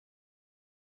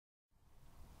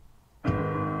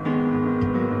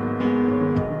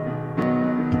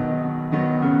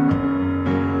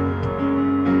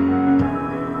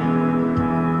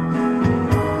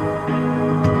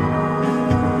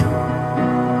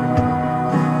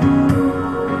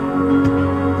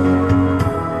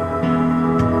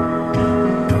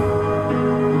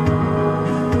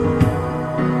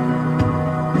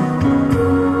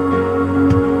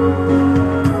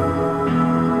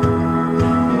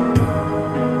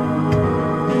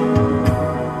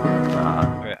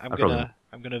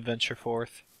gonna venture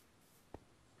forth.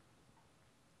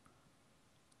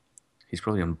 He's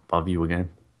probably above you again.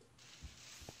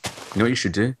 You know what you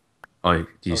should do? Oh, do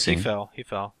you Oh, see he him? fell. He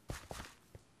fell.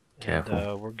 And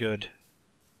Careful. we're good.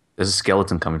 There's a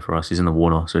skeleton coming for us. He's in the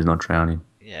water, so he's not drowning.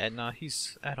 Yeah, no,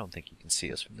 I don't think he can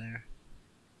see us from there.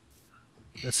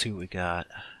 Let's see what we got.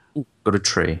 Ooh, got a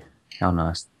tree. How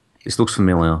nice. This looks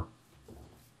familiar.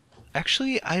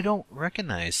 Actually, I don't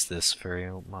recognize this very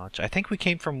much. I think we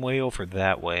came from way over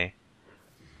that way.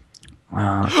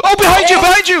 Uh, Oh, behind you!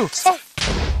 Behind you!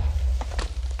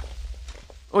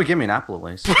 oh, give me an apple at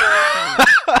least.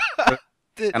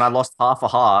 And I lost half a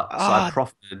heart, so I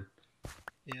profited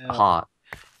Yeah, a heart.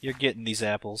 you're getting these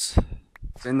apples.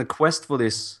 So in the quest for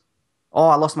this... Oh,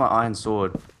 I lost my iron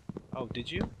sword. Oh,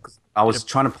 did you? I was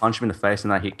trying to punch him in the face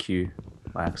and I hit Q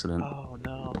by accident. Oh,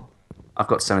 no. I've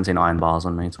got 17 iron bars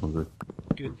on me, it's all good.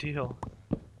 Good deal.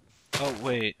 Oh,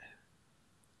 wait.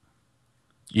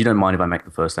 You don't mind if I make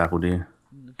the first apple, do you?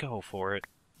 Go for it.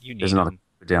 You need There's another them.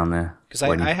 down there. Because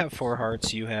I have 4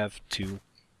 hearts, you have 2.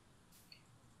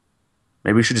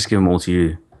 Maybe we should just give them all to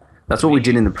you. That's what we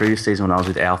did in the previous season when I was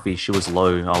with Alfie. She was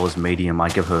low, I was medium. I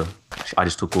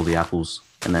just took all the apples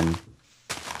and then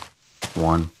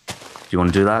one. Do you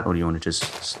want to do that or do you want to just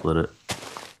split it?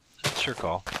 It's your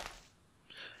call.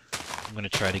 I'm gonna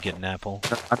try to get an apple.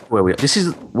 That's where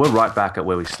we're right back at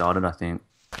where we started, I think.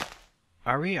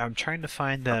 Are we? I'm trying to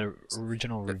find that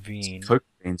original ravine. Cocoa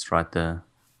beans right there.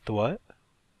 The what?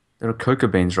 There are cocoa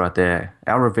beans right there.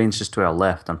 Our ravine's just to our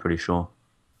left, I'm pretty sure.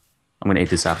 I'm gonna eat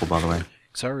this apple, by the way.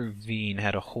 Because our ravine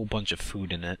had a whole bunch of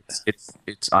food in it.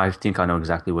 I think I know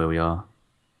exactly where we are.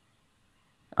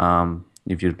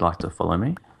 If you'd like to follow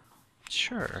me.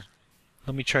 Sure.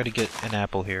 Let me try to get an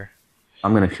apple here.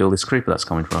 I'm gonna kill this creeper that's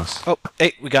coming for us. Oh,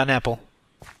 hey, we got an apple.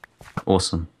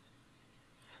 Awesome.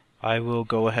 I will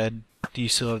go ahead. Do you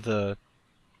still have the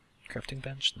crafting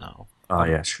bench? No. Oh,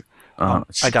 yeah, sure.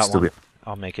 I got one.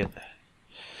 I'll make it.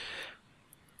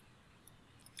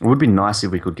 It would be nice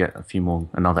if we could get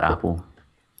another apple.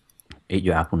 Eat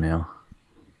your apple now.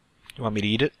 You want me to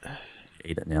eat it?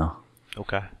 Eat it now.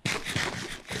 Okay.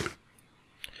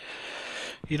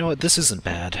 You know what? This isn't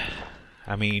bad.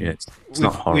 I mean, Yeah, it's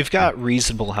not horrible. we've got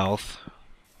reasonable health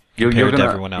You're compared to gonna,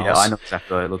 everyone else. Yeah, I know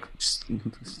exactly. Look,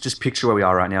 just picture where we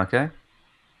are right now, okay?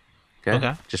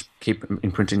 Okay. Just keep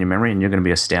imprinting your memory, and you're going to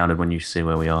be astounded when you see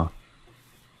where we are.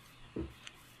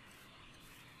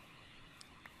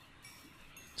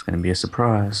 It's going to be a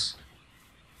surprise.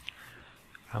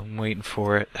 I'm waiting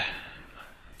for it.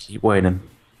 Keep waiting.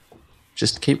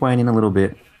 Just keep waiting a little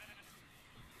bit.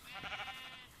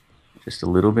 Just a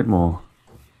little bit more.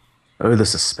 Oh, the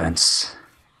suspense.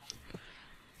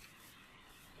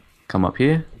 Come up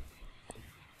here.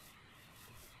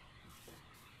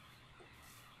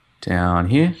 Down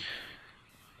here.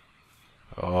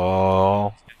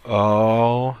 Oh.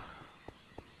 Oh.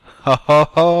 Ho ho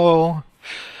ho.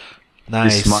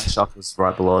 Nice. This mine shaft was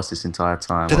right below us this entire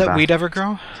time. Did We're that back. weed ever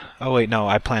grow? Oh wait, no,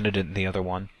 I planted it in the other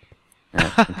one.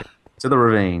 Yeah, okay. To the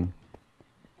ravine.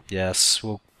 Yes,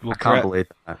 we'll I can't believe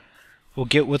that. we'll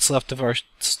get what's left of our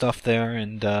stuff there,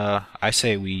 and I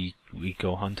say we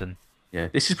go hunting. Yeah,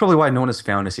 this is probably why no one has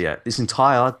found us yet. This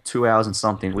entire 2 hours and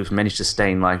something, we've managed to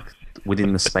stay in like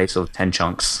within the space of 10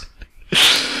 chunks.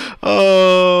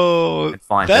 Oh, And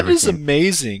find that is everything.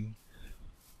 amazing.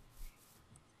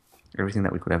 Everything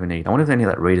that we could ever need. I wonder if any of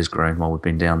that reed has grown while we've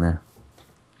been down there.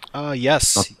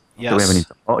 Yes, Do we have any?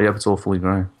 yes. Oh, yeah, it's all fully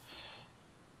grown.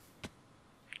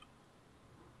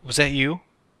 Was that you?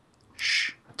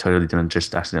 Shh. I totally didn't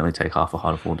just accidentally take half a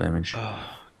heart of fall damage.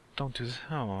 Don't do that.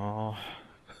 Oh.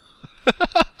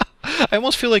 I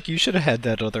almost feel like you should have had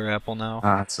that other apple now.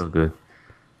 Ah, that's so good.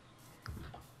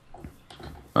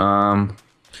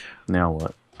 Now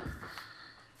what?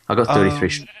 I got 33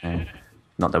 sugarcane.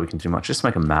 Not that we can do much. Just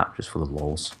make a map, just for the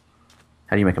lols.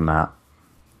 How do you make a map?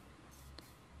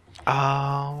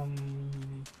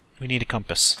 We need a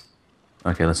compass.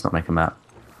 Okay, let's not make a map.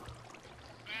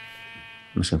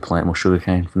 I'm just gonna plant more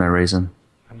sugarcane for no reason.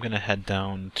 I'm gonna head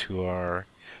down to our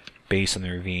base in the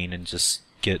ravine and just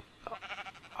get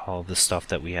all the stuff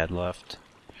that we had left.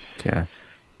 Okay.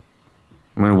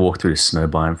 I'm gonna walk through the snow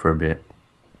biome for a bit.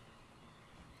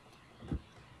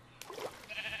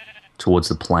 Towards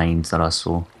the plains that I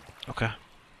saw. Okay.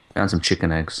 Found some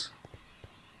chicken eggs.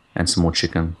 And some more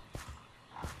chicken.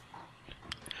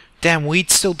 Damn,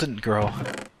 wheat still didn't grow.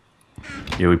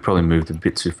 Yeah, we probably moved a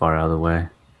bit too far out of the way.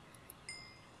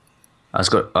 I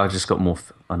just got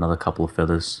another couple of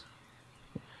feathers.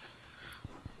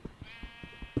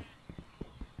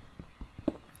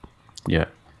 Yeah.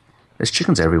 There's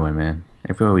chickens everywhere, man.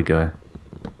 Everywhere we go.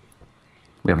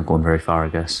 We haven't gone very far, I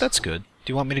guess. That's good.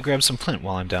 Do you want me to grab some flint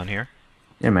while I'm down here?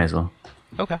 Yeah, may as well.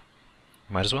 Okay.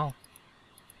 Might as well.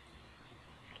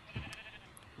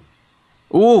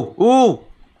 Ooh! Ooh!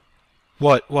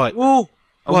 What? What? Ooh!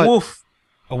 A What? wolf!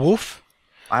 A wolf?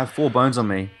 I have 4 bones on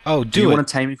me. Oh, Do you it. want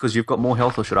to tame me because you've got more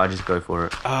health, or should I just go for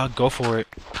it? Go for it.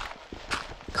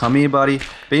 Come here, buddy.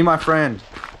 Be my friend.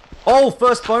 Oh,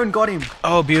 first bone got him.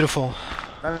 Oh, beautiful.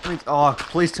 That means, oh,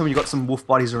 please tell me you got some wolf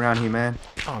buddies around here, man.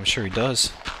 Oh, I'm sure he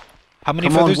does. How many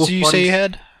Come on, feathers wolf do you say you buddies.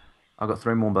 had? I got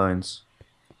 3 more bones.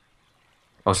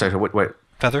 Oh, sorry, wait.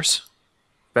 Feathers?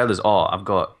 Feathers. Oh, I've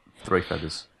got 3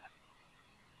 feathers.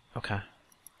 Okay.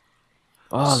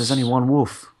 Oh, there's only 1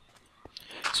 wolf.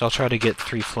 So I'll try to get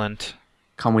 3 flint.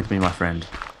 Come with me, my friend.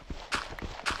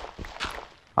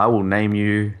 I will name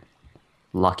you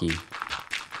Lucky.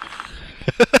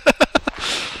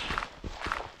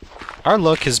 Our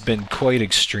luck has been quite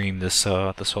extreme this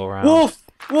this whole round. Wolf!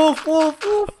 Wolf! Wolf!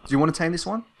 Wolf! Do you want to tame this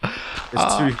one?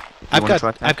 There's 2.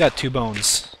 I've got 2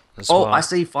 bones as Oh, well. I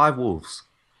see 5 wolves.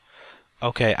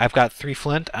 Okay, I've got 3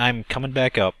 flint. I'm coming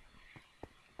back up.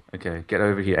 Okay, get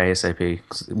over here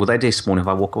ASAP. Will they despawn if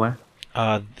I walk away?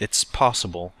 It's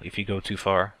possible if you go too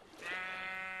far.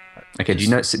 Okay, do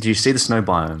you see the snow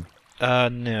biome?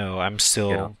 No, I'm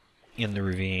still in the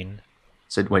ravine.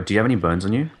 So wait, do you have any bones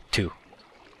on you? 2.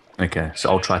 Okay, so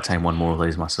I'll try to tame 1 more of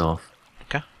these myself.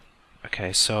 Okay.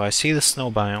 Okay, so I see the snow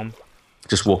biome.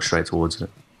 Just walk straight towards it.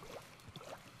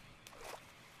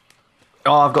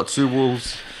 Oh, I've got 2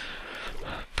 wolves.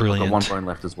 Brilliant. Got 1 bone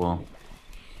left as well.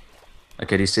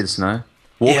 Okay, do you see the snow?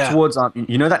 Walk towards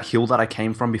you know that hill that I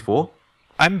came from before?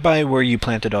 I'm by where you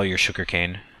planted all your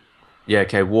sugarcane. Yeah,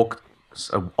 okay, walk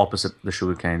opposite the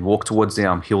sugarcane. Walk towards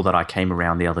the hill that I came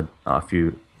around the other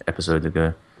few episodes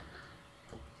ago.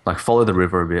 Like, follow the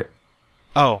river a bit.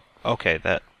 Oh, okay,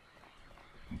 that...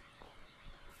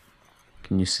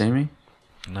 Can you see me?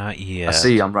 Not yet. I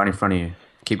see you, I'm right in front of you.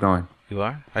 Keep going. You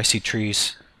are? I see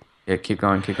trees. Yeah, keep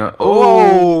going, keep going.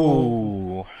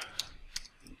 Oh!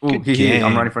 Ooh, Good here,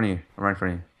 I'm game. right in front of you. I'm right in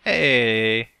front of you.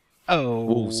 Hey! Oh,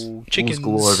 Wolves. chickens.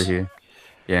 Wolves galore over here.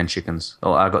 Yeah, and chickens.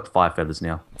 Oh, I got 5 feathers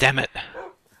now. Damn it.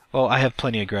 Well, I have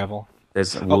plenty of gravel.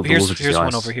 There's Oh, the wolves are just here's the one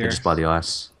ice. over here. They're just by the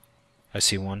ice. I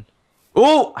see one.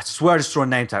 Oh! I swear I just threw a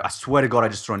name tag. I swear to God I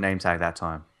just threw a name tag that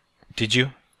time. Did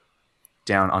you?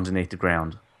 Down underneath the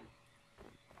ground.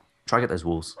 Try to get those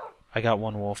wolves. I got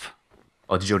 1 wolf.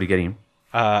 Oh, did you already get him?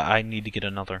 I need to get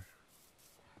another.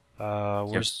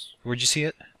 Where'd you see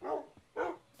it?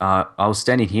 I was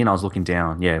standing here and I was looking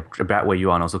down. Yeah, about where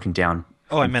you are, and I was looking down.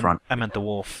 Oh, in front. I meant the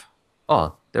wolf.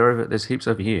 Oh, there's heaps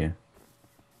over here.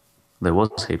 There was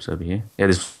heaps over here. Yeah,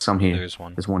 there's some here. There's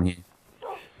one. There's one here.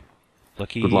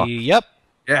 Lucky. Good luck. Yep.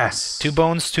 Yes. 2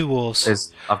 bones, 2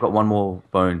 wolves. I've got 1 more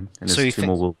bone, and So there's you 2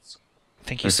 more wolves. I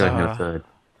think you Let's go and get a saw... 3rd.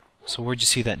 So where'd you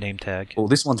see that name tag? Well,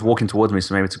 this one's walking towards me,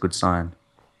 so maybe it's a good sign.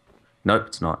 Nope,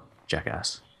 it's not.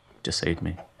 Jackass. Deceived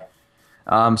me.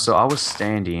 So I was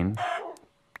standing...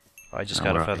 Oh, I just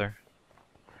got a right. feather.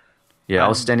 Yeah, I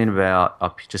was standing about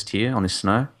up just here on this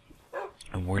snow,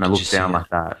 And where and I did you looked see down it? like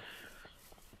that,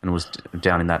 and it was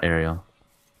down in that area.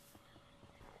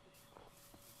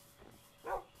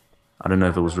 I don't know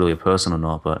if it was really a person or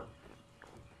not, but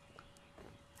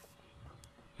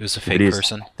It was a if fake it is,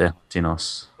 person. they're hunting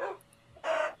us.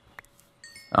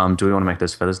 Do we want to make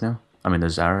those feathers now? I mean,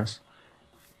 those arrows?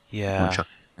 Yeah. Chuck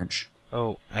a bench.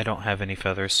 Oh, I don't have any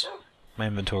feathers. My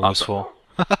inventory I've was got- full.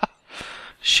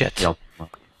 Shit. Yeah,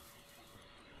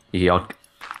 you want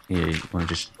to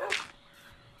just... What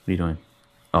are you doing?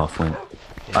 Oh, flint.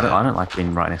 Yeah. I don't like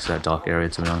being right next to that dark area,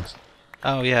 to be honest.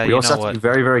 Oh yeah, We you also know have to be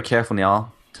what? very, very careful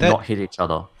now to That- not hit each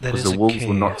other, that because is the a wolves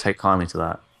will not cave. take kindly to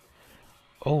that.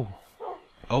 Oh.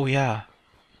 Oh yeah.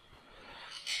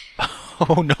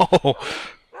 Oh no.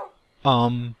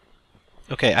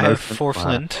 Okay, I No have flint 4 fire.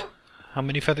 flint. How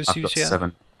many feathers I've do you got see?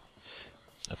 7.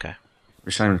 Okay.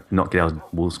 We're trying to not get our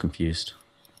wolves confused.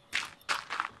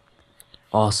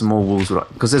 Oh, some more wolves.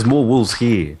 Because there's more wolves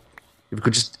here.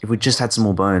 If we just had some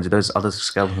more bones, if those other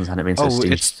skeletons hadn't been so Oh,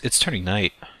 stingy. it's turning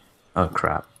night. Oh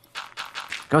crap!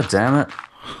 God damn it!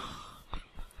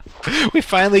 We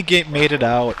finally made it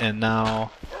out, and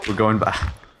now, We're going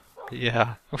back.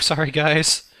 yeah. We're sorry,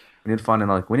 guys. We need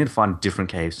to find different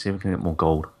caves. See if we can get more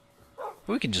gold.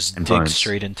 We can just And dig bones.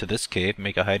 straight into this cave,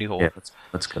 make a hidey hole, Yeah,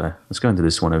 let's go. Let's go into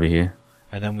this one over here.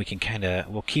 and then we can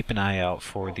we'll keep an eye out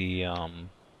for the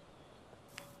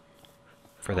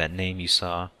for that name you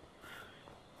saw.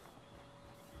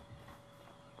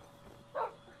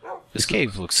 This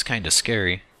cave looks kind of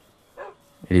scary.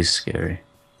 It is scary.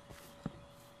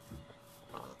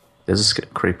 There's a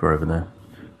creeper over there.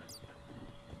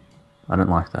 I don't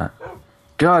like that.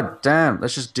 God damn.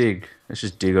 Let's just dig. Let's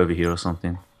just dig over here or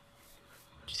something. Do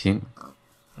you think?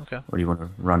 Okay. Or do you want to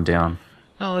run down?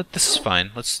 No, this is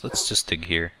fine. Let's just dig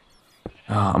here.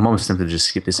 Oh, I'm almost tempted to just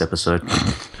skip this episode.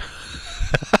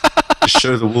 Just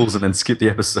show the wolves and then skip the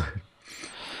episode.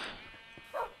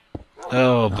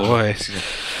 Oh boy. This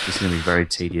is going to be very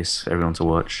tedious for everyone to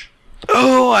watch.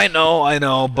 Oh, I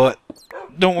know, but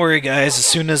don't worry, guys. As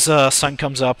soon as sun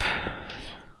comes up,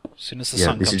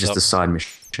 Yeah, this is just a side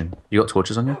mission. You got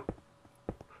torches on you?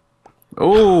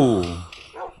 Oh!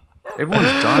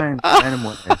 Everyone's dying random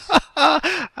ways. Oh,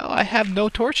 I have no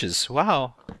torches.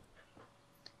 Wow.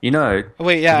 You know... Oh,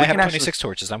 wait, yeah, I have 26 actually,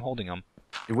 torches. I'm holding them.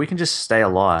 if we can just stay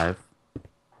alive,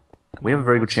 we have a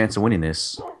very good chance of winning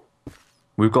this.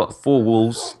 We've got 4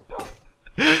 wolves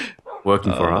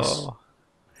working for us.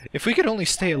 If we could only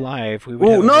stay alive, we would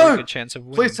have a very good chance of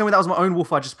winning. Please tell me that was my own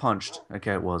wolf I just punched.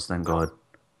 Okay, it was, thank God.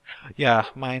 Yeah,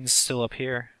 mine's still up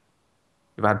here.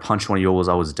 If I had punched one of yours,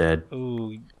 I was dead.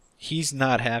 Ooh, he's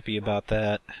not happy about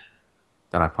that.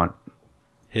 That I punched.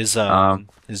 His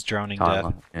drowning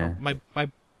Tyler, death. yeah. My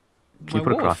Can you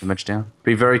put a crafting bench down?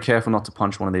 Be very careful not to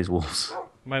punch one of these wolves.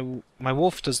 My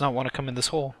wolf does not want to come in this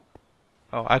hole.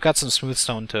 Oh, I've got some smooth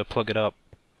stone to plug it up.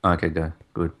 Okay, go.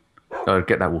 Good. Oh,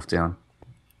 get that wolf down.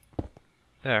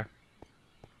 There.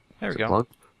 There we go. Plug?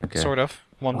 Okay. Sort of.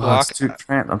 One block. It's too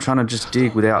cramped. I'm trying to just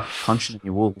dig without punching any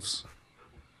wolves.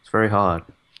 It's very hard.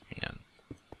 Man.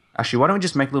 Actually, why don't we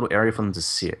just make a little area for them to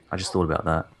sit? I just thought about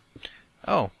that.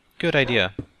 Oh, good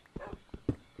idea.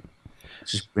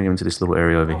 Let's just bring them to this little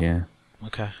area over here.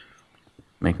 Okay.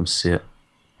 Make them sit.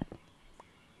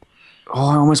 Oh,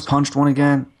 I almost punched one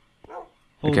again.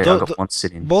 Well, Okay, I got one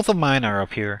sitting. Both of mine are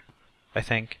up here, I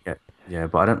think. Yeah,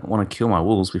 but I don't want to kill my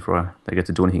wolves before they get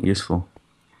to do anything useful.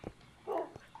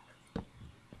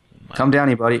 Come down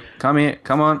here, buddy. Come here.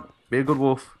 Come on. Be a good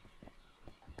wolf.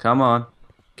 Come on.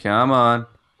 Come on.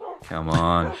 Come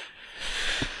on.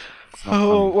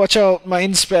 Oh, watch out.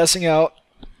 Mine's passing out.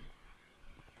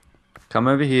 Come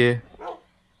over here.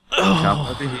 Come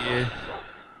over here.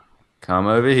 Come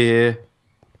over here.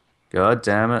 God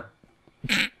damn it.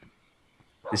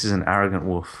 This is an arrogant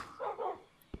wolf.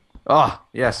 Oh,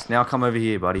 yes. Now come over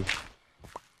here, buddy.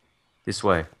 This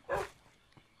way.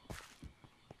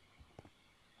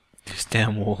 These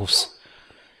damn wolves.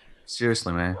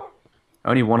 Seriously, man.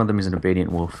 Only one of them is an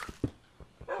obedient wolf.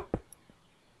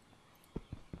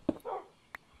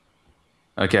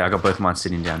 Okay, I got both mine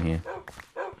sitting down here.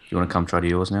 You want to come try to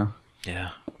yours now?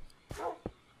 Yeah.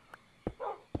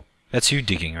 That's you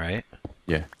digging, right?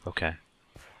 Yeah. Okay.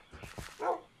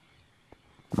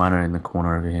 Mine are in the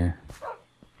corner over here.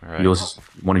 Alright.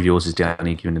 One of yours is down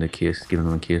here giving them a kiss.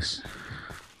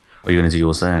 Or you're gonna do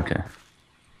yours there? Okay.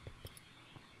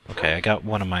 Okay, I got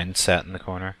one of mine sat in the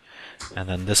corner. And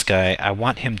then this guy, I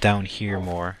want him down here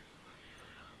more.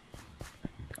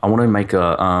 I want to make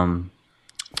a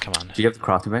Come on. Do you have the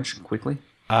crafting bench quickly?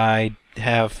 I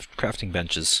have crafting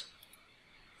benches.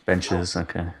 Benches,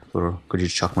 okay. Could you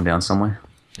chuck one down somewhere?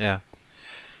 Yeah.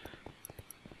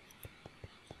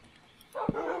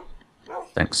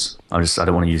 Thanks. I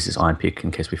don't want to use this iron pick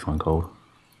in case we find gold.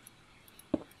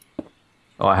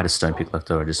 Oh, I had a stone pick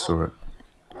left over. I just saw it.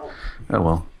 Oh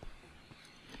well.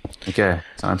 Okay,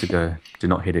 time to go. Do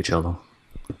not hit each other.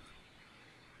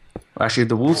 Actually,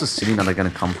 the wolves are sitting. Are they going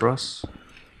to come for us?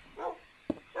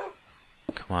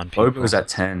 Come on, people. Hope was at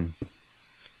 10.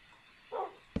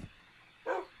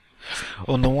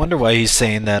 Oh, no wonder why he's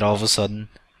saying that all of a sudden.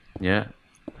 Yeah.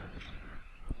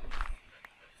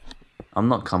 I'm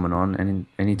not coming on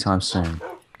anytime soon.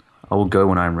 I will go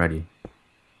when I'm ready.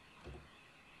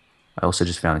 I also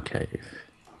just found a cave.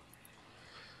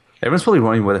 Everyone's probably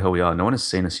wondering where the hell we are. No one has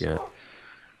seen us yet.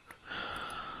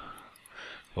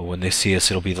 Well, when they see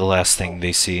us, it'll be the last thing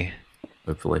they see.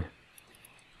 Hopefully.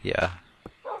 Yeah.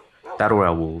 That or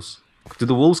our wolves. Do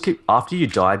the wolves keep... After you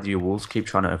die, do your wolves keep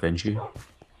trying to avenge you?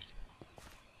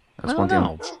 That's one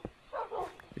thing.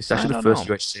 It's actually the first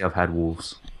UHC I've had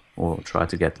wolves. Or tried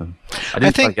to get them.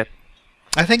 I think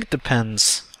it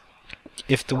depends.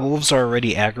 If the wolves are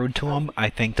already aggroed to them, I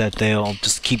think that they'll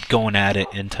just keep going at it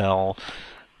until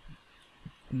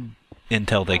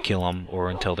they kill them or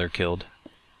until they're killed.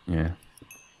 Yeah.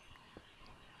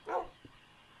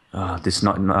 This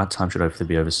night time should hopefully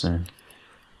be over soon.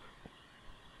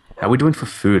 How are we doing for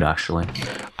food, actually?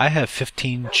 I have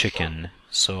 15 chicken,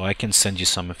 so I can send you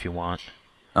some if you want.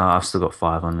 I've still got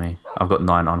 5 on me. I've got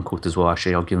 9 uncooked as well.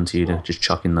 Actually, I'll give them to you to just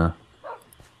chuck in the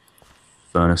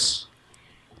furnace.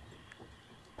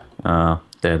 There,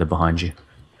 they're behind you.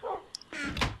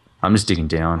 I'm just digging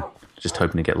down. Just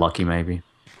hoping to get lucky, maybe.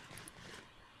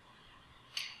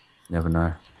 Never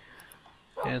know.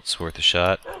 It's worth a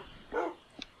shot.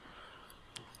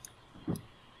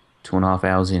 2.5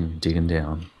 hours in, digging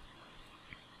down.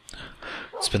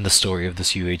 It's been the story of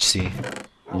this UHC.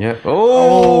 Yeah.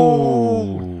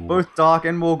 Oh! Both Dark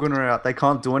and Morgan are out. They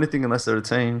can't do anything unless they're a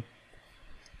team.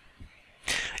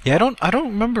 Yeah, I don't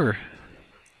remember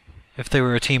if they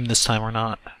were a team this time or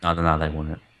not. I don't know, they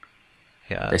won it.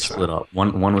 Yeah, They split up.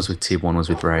 One was with Tib, one was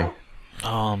with Ray.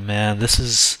 Oh man, this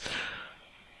is.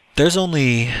 There's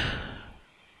only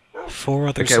 4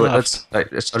 others Okay, well, left. I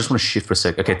just want to shift for a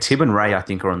sec. Okay, Tib and Ray, I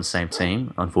think, are on the same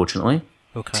team, unfortunately.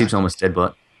 Okay. Tib's almost dead,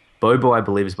 but Bobo, I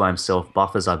believe, is by himself.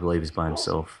 Buffers, I believe, is by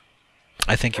himself.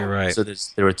 I think you're right. So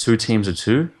there are 2 teams of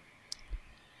 2.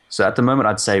 So at the moment,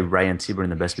 I'd say Ray and Tib are in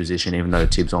the best position, even though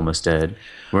Tib's almost dead.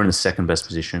 We're in the second best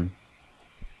position.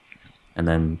 And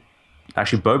then,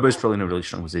 actually, Bobo's probably in a really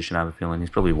strong position, I have a feeling. He's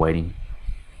probably waiting.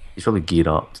 He's probably geared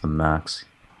up to the max.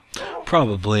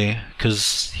 Probably,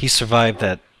 because he survived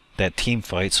that team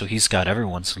fight, so he's got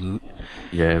everyone's loot.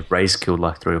 Yeah, Ray's killed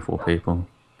like 3 or 4 people.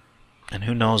 And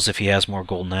who knows if he has more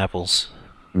golden apples.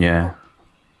 Yeah.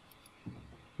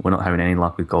 We're not having any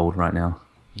luck with gold right now.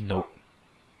 Nope.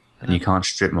 And you can't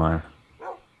strip mine.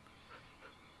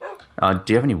 Do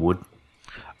you have any wood?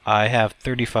 I have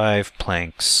 35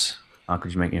 planks.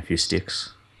 Could you make me a few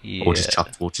sticks? Yeah. Or just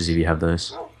chuck torches if you have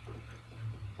those.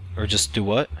 Or just do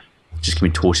what? Just give me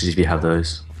torches if you have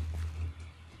those.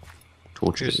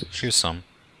 Torches. Here's some.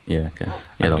 Yeah, okay.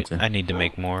 Yeah, that'll do. I need to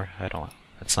make more. I don't.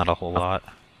 It's not a whole lot.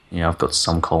 Yeah, I've got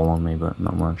some coal on me, but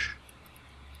not much.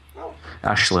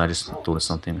 Actually, I just thought of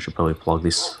something. I should probably plug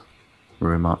this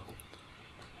room up.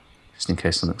 Just in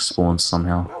case something spawns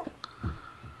somehow.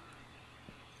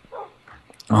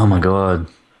 Oh my god.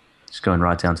 It's going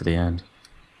right down to the end.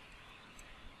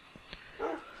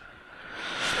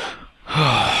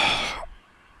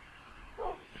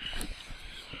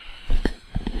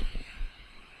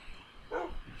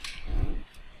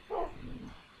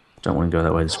 Don't want to go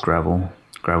that way, there's gravel.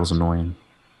 Gravel's annoying.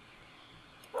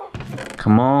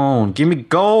 Come on, give me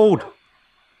gold!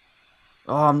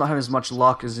 Oh, I'm not having as much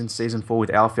luck as in Season 4 with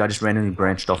Alfie. I just randomly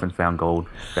branched off and found gold.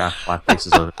 Found 5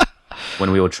 pieces of it.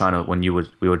 When we were trying to, when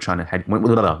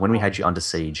we had you under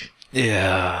siege.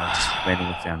 Yeah. Just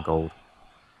randomly found gold.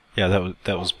 Yeah,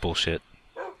 that was bullshit.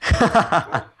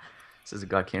 Says a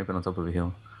guy camping on top of a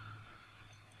hill.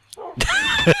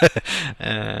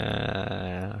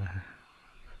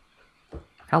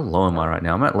 How low am I right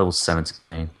now? I'm at level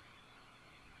 17.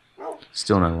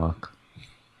 Still no luck.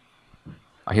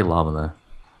 I hear lava there.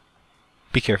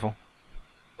 Be careful.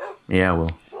 Yeah, I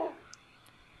will.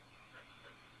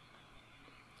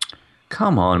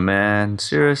 Come on, man.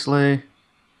 Seriously?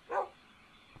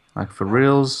 Like, for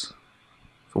reals?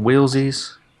 For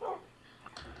wheelsies?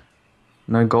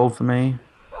 No gold for me?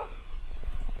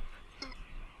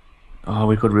 Oh,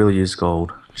 we could really use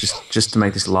gold. Just to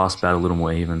make this last battle a little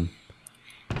more even.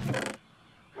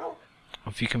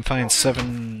 If you can find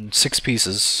 7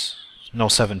 pieces. No,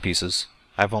 7 pieces.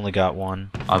 I've only got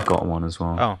 1. I've got 1 as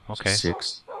well. Oh, okay.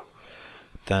 6.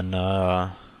 Then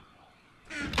yeah.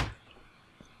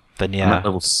 I'm at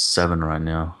level 7 right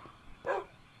now.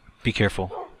 Be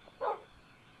careful.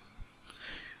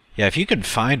 Yeah, if you could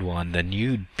find 1, then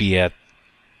you'd be at.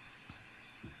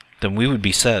 Then we would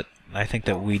be set. I think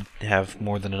that we'd have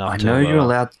more than enough. I know you're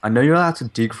allowed to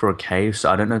dig for a cave,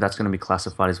 so I don't know if that's going to be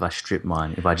classified as if I strip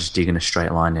mine. If I just dig in a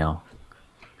straight line now,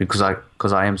 because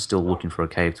I am still looking for a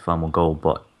cave to find more gold,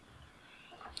 but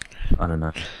I don't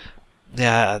know.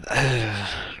 Yeah.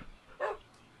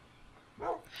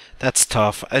 That's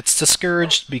tough. It's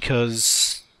discouraged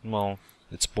because, well,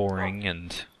 it's boring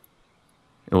and...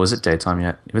 Oh, is it daytime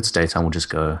yet? If it's daytime, we'll just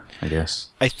go, I guess.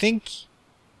 I think...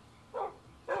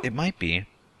 it might be.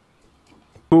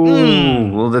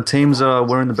 Ooh, well, the teams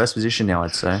we're in the best position now,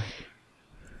 I'd say.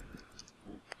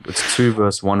 It's 2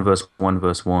 versus 1 versus 1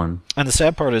 versus 1. And the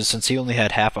sad part is, since he only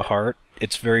had half a heart,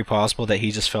 it's very possible that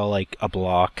he just fell like a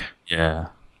block. Yeah.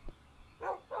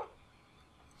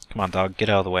 Come on, dog, get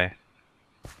out of the way.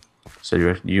 So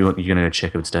you're gonna go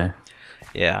check if it's day?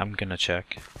 Yeah, I'm gonna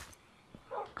check.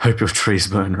 Hope your trees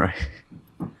burn, Ray.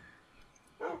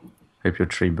 Hope your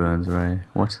tree burns, Ray.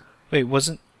 What? Wait,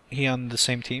 wasn't he on the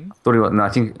same team? Thought he was. No, I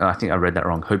think I read that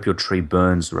wrong. Hope your tree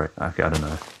burns, Ray. Okay, I don't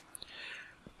know.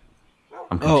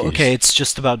 I'm confused. Oh, okay, it's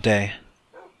just about day.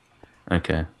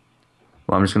 Okay.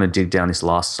 Well, I'm just gonna dig down this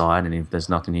last side, and if there's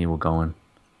nothing here, we'll go in.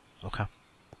 Okay.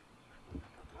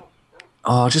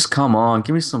 Oh, just come on,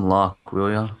 give me some luck,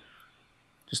 will ya?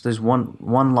 Just there's one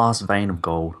last vein of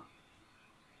gold.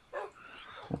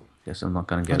 Guess I'm not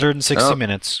gonna get 160 it. Oh,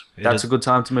 minutes. That's a good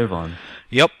time to move on.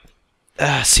 Yep.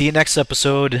 See you next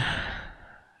episode.